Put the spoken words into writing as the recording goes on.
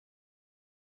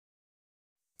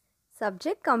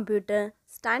Subject Computer,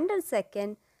 Standard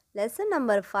 2nd, Lesson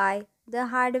number 5, The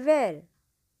Hardware.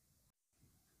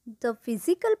 The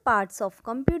physical parts of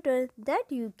computer that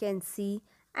you can see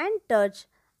and touch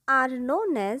are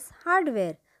known as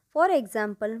hardware. For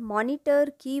example, monitor,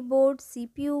 keyboard,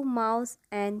 CPU, mouse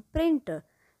and printer.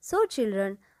 So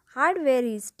children, hardware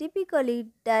is typically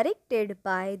directed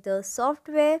by the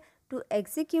software to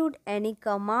execute any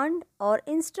command or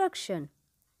instruction.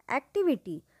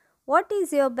 Activity. What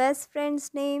is your best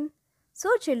friend's name? So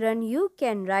children, you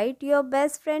can write your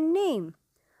best friend name.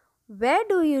 Where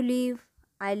do you live?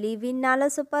 I live in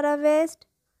Nalasopara West.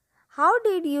 How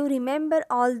did you remember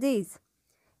all this?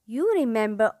 You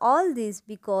remember all this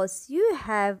because you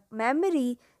have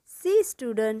memory. See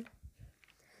student,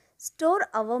 store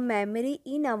our memory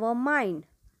in our mind.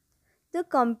 The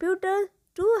computer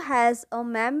too has a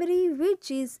memory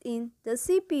which is in the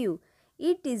CPU.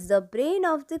 It is the brain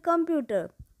of the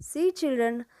computer. See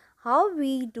children, how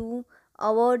we do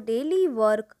our daily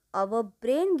work. Our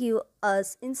brain give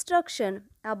us instruction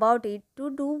about it to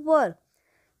do work.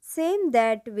 Same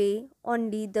that way,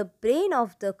 only the brain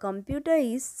of the computer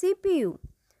is CPU.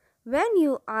 When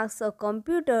you ask a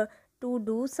computer to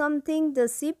do something, the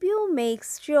CPU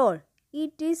makes sure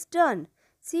it is done.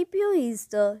 CPU is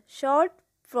the short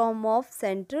form of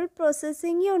Central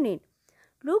Processing Unit.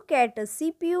 Look at a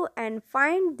CPU and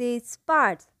find these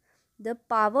parts. The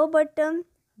power button,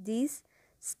 this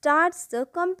starts the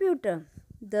computer.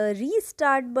 The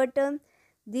restart button,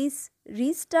 this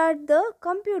restart the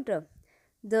computer.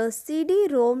 The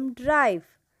CD-ROM drive.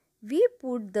 We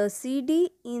put the CD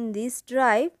in this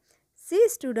drive. See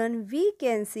student, we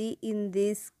can see in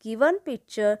this given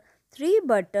picture 3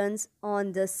 buttons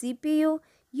on the CPU.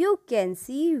 You can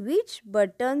see which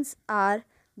buttons are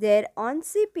there on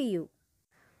CPU.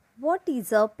 What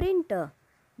is a printer?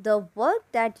 The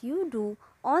work that you do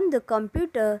on the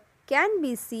computer can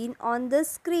be seen on the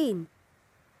screen.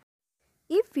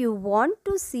 If you want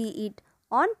to see it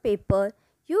on paper,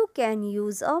 you can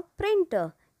use a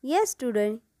printer. Yes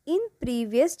student, in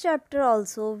previous chapter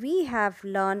also we have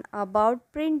learned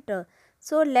about printer.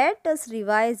 So let us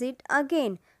revise it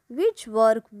again. Which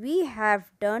work we have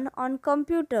done on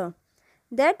computer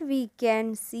that we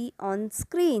can see on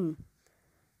screen.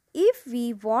 If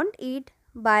we want it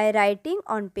by writing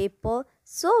on paper,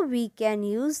 so we can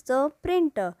use the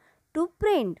printer to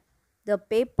print the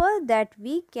paper that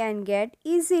we can get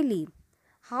easily.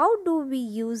 How do we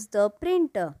use the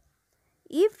printer?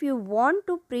 If you want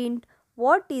to print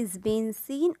what is being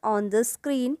seen on the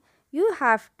screen, you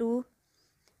have to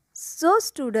show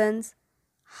students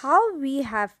how we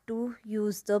have to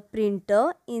use the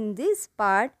printer. In this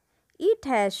part, it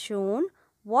has shown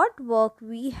what work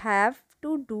we have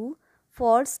to do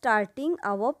for starting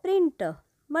our printer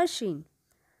machine.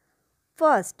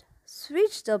 First,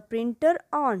 switch the printer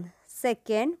on.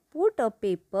 Second, put a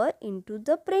paper into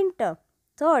the printer.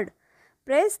 Third,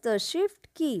 press the shift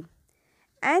key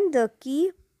and the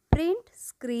key print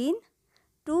screen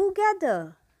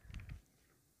together.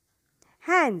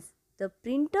 Hence, the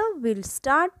printer will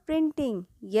start printing.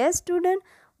 Yes student,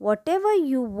 whatever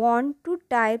you want to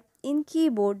type in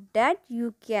keyboard that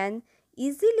you can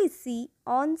easily see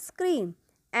on screen.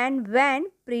 And when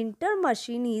printer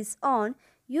machine is on,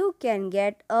 you can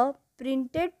get a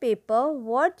printed paper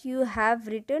what you have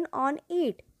written on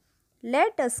it.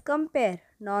 Let us compare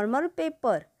normal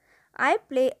paper I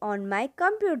play on my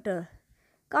computer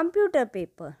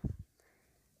paper.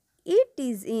 It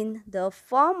is in the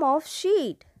form of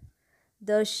sheet.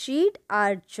 The sheet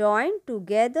are joined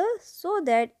together so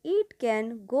that it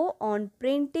can go on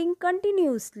printing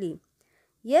continuously.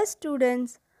 Yes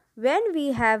students, when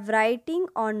we have writing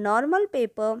on normal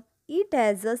paper, it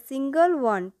has a single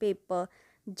one paper,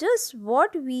 just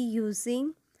what we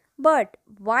using. But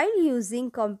while using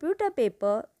computer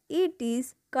paper, it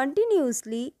is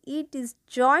continuously, it is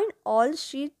joined all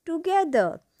sheet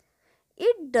together.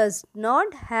 It does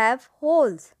not have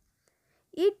holes.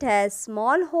 It has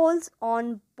small holes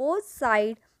on both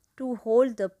sides to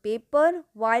hold the paper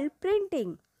while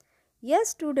printing. Yes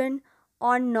student,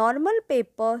 on normal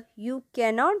paper you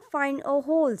cannot find a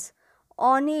holes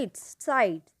on its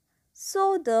side.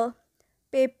 So the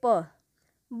paper.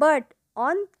 But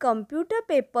on computer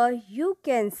paper you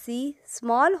can see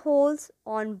small holes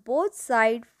on both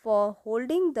sides for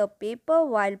holding the paper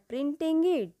while printing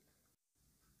it.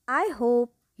 I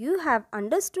hope you have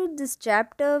understood this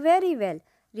chapter very well.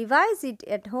 Revise it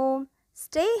at home.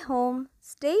 Stay home.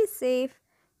 Stay safe.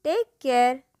 Take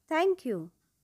care. Thank you.